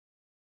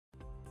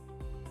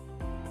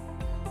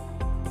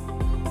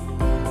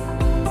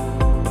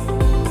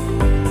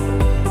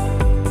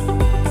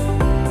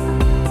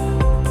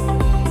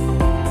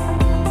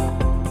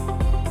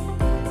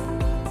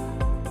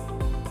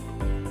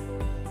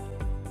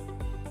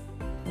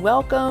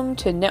Welcome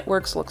to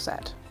Networks Looks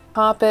At.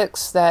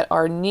 Topics that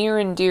are near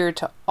and dear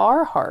to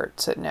our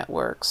hearts at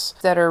Networks,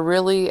 that are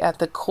really at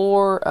the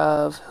core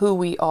of who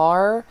we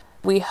are.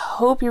 We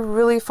hope you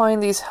really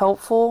find these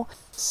helpful,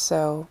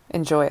 so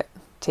enjoy it.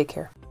 Take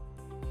care.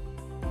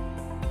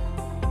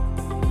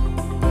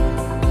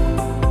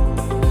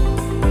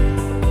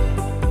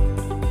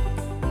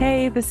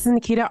 Hey, this is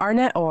Nikita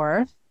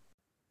Arnett-Orr.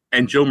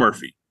 And Joe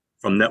Murphy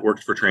from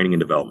Networks for Training and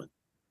Development.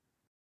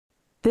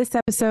 This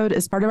episode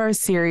is part of our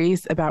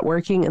series about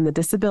working in the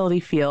disability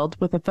field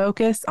with a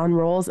focus on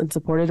roles in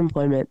supported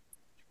employment.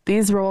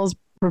 These roles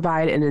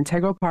provide an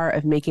integral part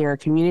of making our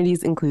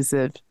communities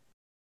inclusive.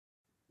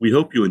 We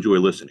hope you enjoy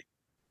listening.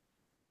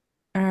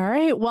 All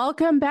right,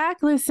 welcome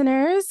back,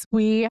 listeners.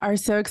 We are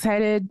so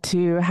excited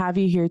to have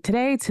you here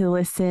today to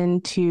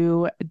listen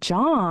to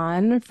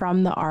John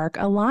from the ARC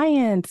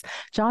Alliance.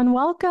 John,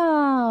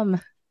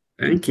 welcome.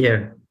 Thank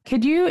you.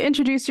 Could you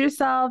introduce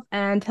yourself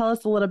and tell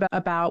us a little bit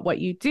about what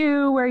you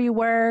do, where you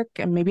work,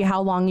 and maybe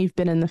how long you've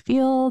been in the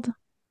field?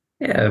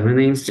 Yeah, my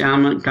name's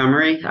John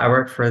Montgomery. I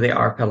work for the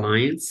ARC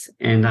Alliance,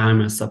 and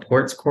I'm a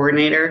supports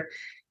coordinator.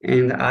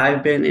 And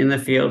I've been in the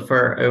field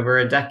for over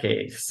a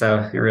decade, so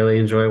I really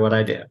enjoy what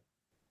I do.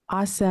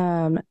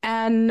 Awesome.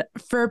 And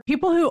for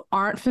people who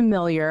aren't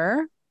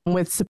familiar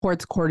with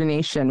supports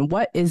coordination,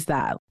 what is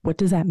that? What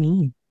does that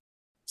mean?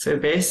 So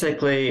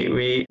basically,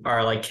 we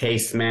are like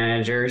case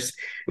managers.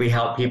 We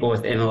help people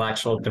with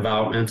intellectual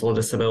developmental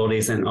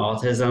disabilities and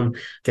autism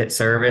get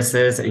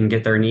services and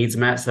get their needs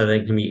met so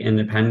they can be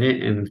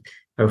independent and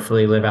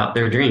hopefully live out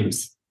their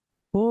dreams.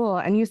 Cool.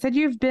 And you said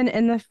you've been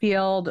in the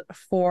field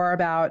for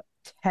about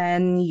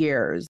 10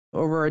 years,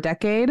 over a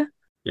decade?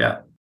 Yeah.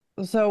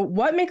 So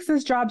what makes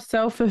this job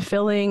so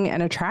fulfilling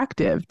and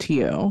attractive to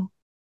you?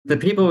 The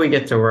people we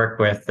get to work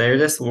with, they're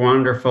just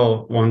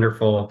wonderful,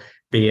 wonderful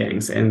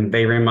beings, and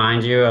they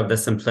remind you of the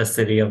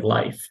simplicity of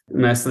life.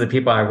 Most of the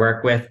people I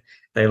work with,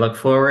 they look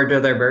forward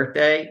to their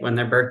birthday. When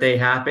their birthday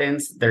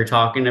happens, they're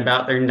talking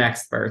about their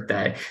next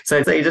birthday.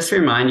 So they just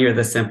remind you of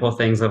the simple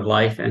things of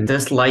life and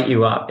just light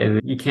you up.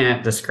 And you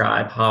can't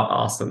describe how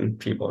awesome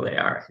people they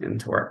are and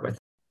to work with.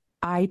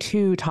 I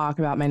too talk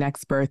about my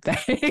next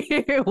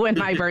birthday when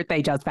my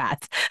birthday just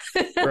passed.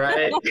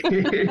 Right.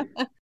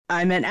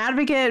 I'm an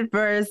advocate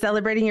for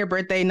celebrating your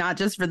birthday, not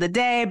just for the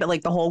day, but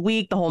like the whole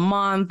week, the whole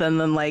month,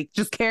 and then like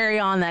just carry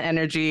on that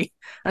energy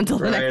until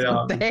the next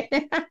birthday.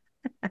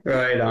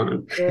 Right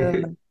on.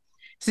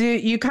 So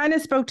you kind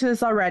of spoke to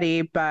this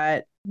already,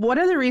 but what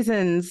are the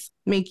reasons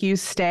make you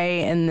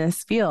stay in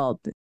this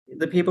field?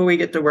 The people we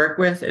get to work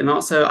with, and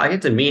also I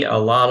get to meet a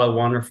lot of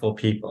wonderful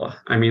people.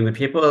 I mean, the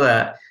people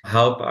that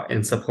help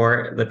and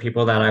support the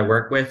people that I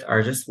work with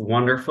are just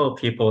wonderful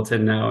people to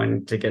know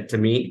and to get to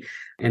meet.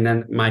 And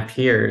then my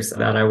peers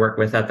that I work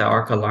with at the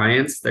ARC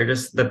Alliance, they're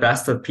just the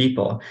best of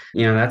people.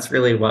 You know, that's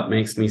really what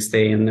makes me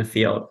stay in the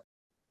field.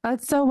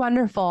 That's so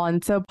wonderful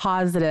and so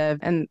positive.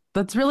 And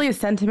that's really a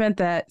sentiment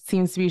that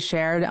seems to be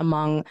shared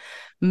among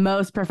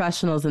most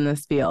professionals in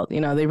this field. You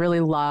know, they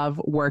really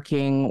love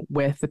working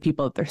with the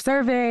people that they're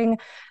serving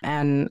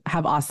and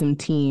have awesome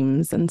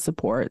teams and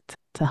support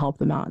to help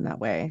them out in that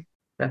way.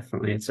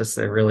 Definitely. It's just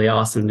really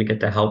awesome to get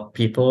to help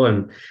people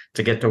and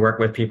to get to work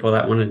with people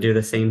that want to do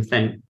the same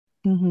thing.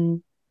 Mm-hmm.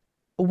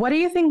 What do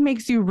you think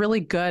makes you really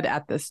good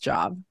at this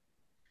job?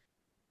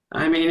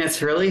 I mean,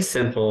 it's really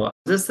simple.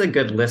 Just a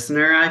good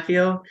listener, I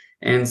feel.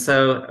 And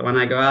so when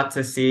I go out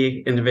to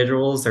see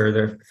individuals or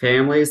their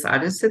families, I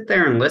just sit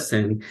there and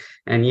listen.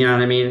 And you know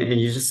what I mean? And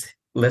you just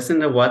listen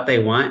to what they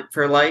want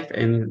for life,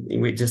 and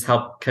we just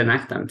help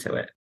connect them to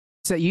it.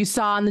 So you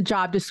saw in the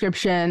job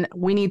description,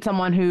 we need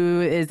someone who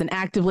is an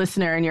active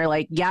listener, and you're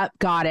like, yep,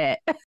 got it.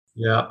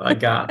 Yep, I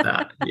got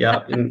that.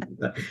 Yep. And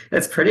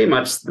it's pretty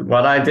much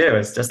what I do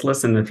is just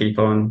listen to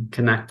people and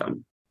connect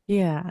them.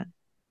 Yeah.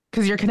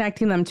 Because you're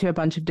connecting them to a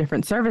bunch of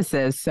different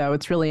services. So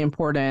it's really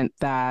important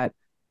that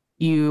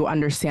you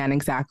understand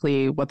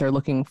exactly what they're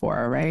looking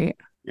for, right?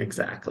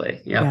 Exactly.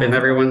 Yep. Yeah. And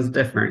everyone's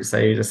different. So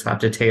you just have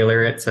to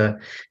tailor it to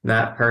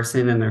that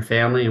person and their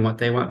family and what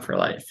they want for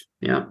life.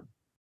 Yep.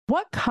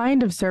 What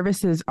kind of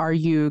services are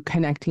you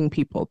connecting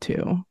people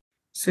to?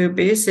 So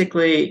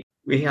basically,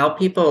 we help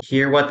people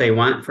hear what they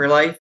want for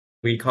life.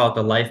 We call it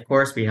the life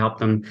course. We help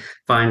them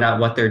find out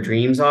what their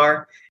dreams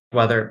are.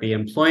 Whether it be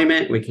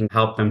employment, we can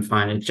help them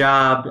find a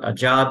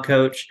job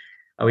coach.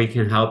 We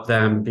can help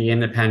them be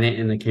independent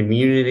in the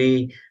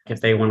community.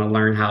 If they want to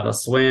learn how to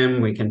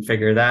swim, we can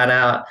figure that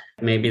out.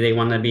 Maybe they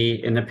want to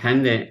be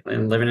independent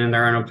and living in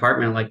their own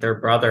apartment like their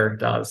brother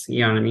does.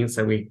 You know what I mean?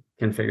 So we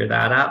can figure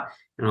that out.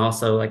 And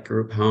also like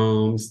group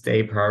homes,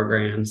 day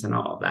programs, and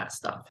all of that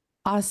stuff.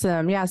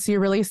 Awesome. Yeah. So you're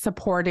really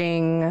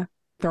supporting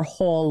their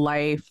whole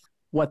life,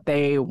 what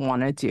they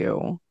want to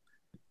do.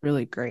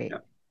 Really great.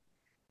 Yep.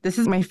 This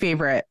is my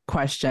favorite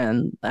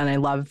question, and I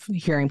love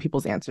hearing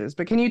people's answers.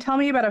 But can you tell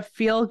me about a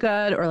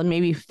feel-good or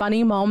maybe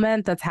funny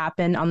moment that's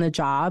happened on the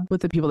job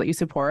with the people that you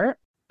support?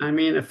 I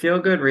mean, a feel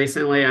good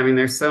recently. I mean,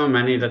 there's so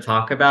many to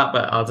talk about,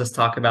 but I'll just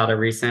talk about a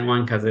recent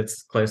one because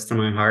it's close to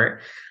my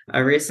heart. I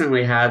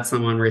recently had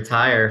someone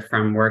retire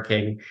from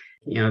working,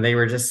 They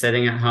were just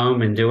sitting at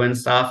home and doing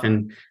stuff.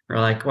 And we're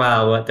like,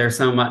 wow, there's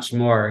so much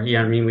more.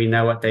 We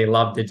know what they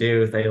love to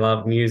do. They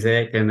love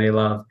music and they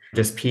love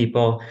just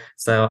people.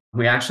 So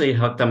we actually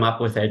hooked them up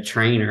with a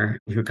trainer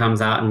who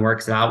comes out and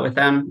works out with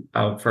them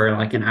for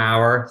like an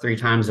hour, 3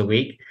 times a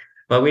week.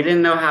 But we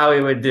didn't know how he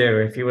would do,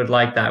 if he would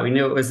like that. We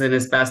knew it was in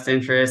his best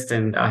interest,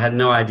 and I had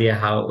no idea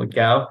how it would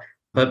go.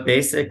 But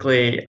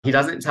basically, he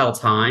doesn't tell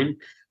time.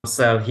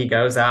 So he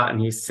goes out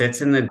and he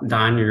sits in the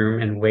dining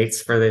room and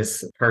waits for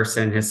this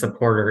person, his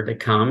supporter, to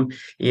come.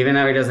 Even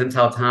though he doesn't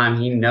tell time,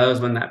 he knows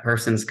when that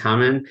person's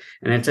coming.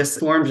 And it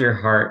just warms your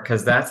heart,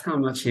 because that's how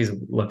much he's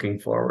looking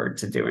forward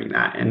to doing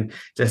that. And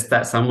just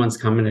that someone's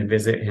coming to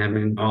visit him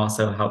and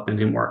also helping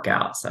him work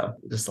out. So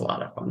just a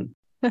lot of fun.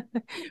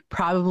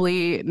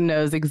 Probably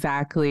knows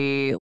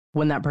exactly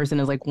when that person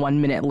is like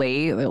 1 minute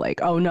late. They're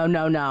like, oh,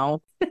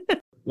 no.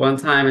 One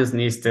time his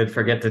niece did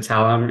forget to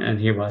tell him, and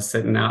he was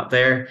sitting out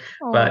there.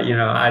 Aww. But,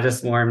 I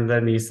just warmed the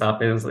niece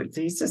up and was like,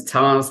 he's just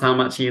telling us how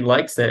much he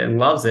likes it and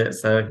loves it.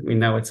 So we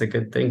know it's a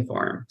good thing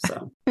for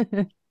him.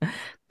 So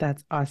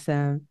that's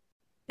awesome.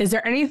 Is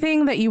there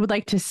anything that you would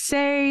like to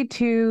say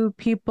to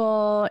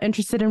people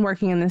interested in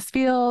working in this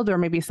field, or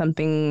maybe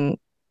something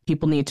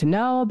people need to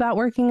know about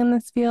working in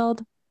this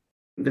field?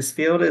 This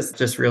field is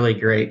just really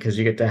great because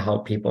you get to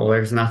help people.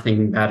 There's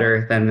nothing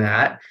better than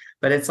that.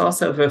 But it's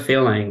also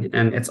fulfilling,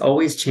 and it's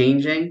always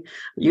changing.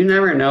 You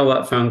never know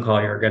what phone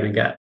call you're going to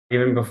get.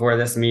 Even before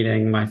this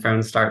meeting, my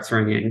phone starts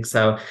ringing.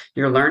 So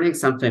you're learning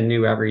something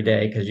new every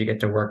day because you get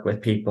to work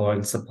with people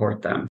and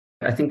support them.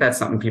 I think that's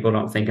something people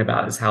don't think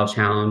about, is how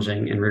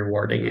challenging and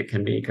rewarding it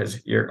can be, because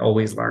you're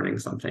always learning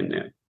something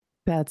new.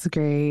 That's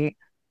great.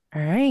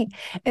 All right.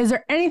 Is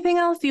there anything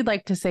else you'd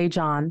like to say,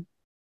 John?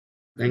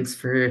 Thanks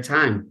for your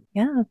time.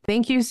 Yeah.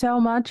 Thank you so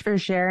much for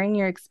sharing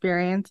your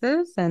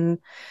experiences and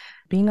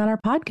being on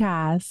our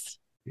podcast.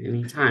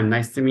 Anytime.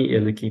 Nice to meet you,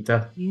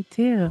 Nikita. You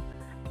too.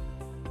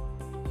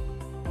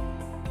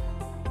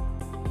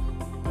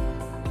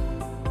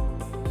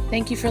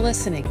 Thank you for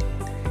listening.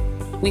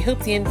 We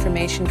hope the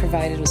information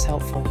provided was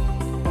helpful.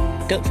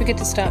 Don't forget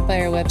to stop by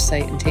our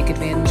website and take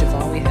advantage of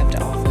all we have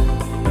to offer.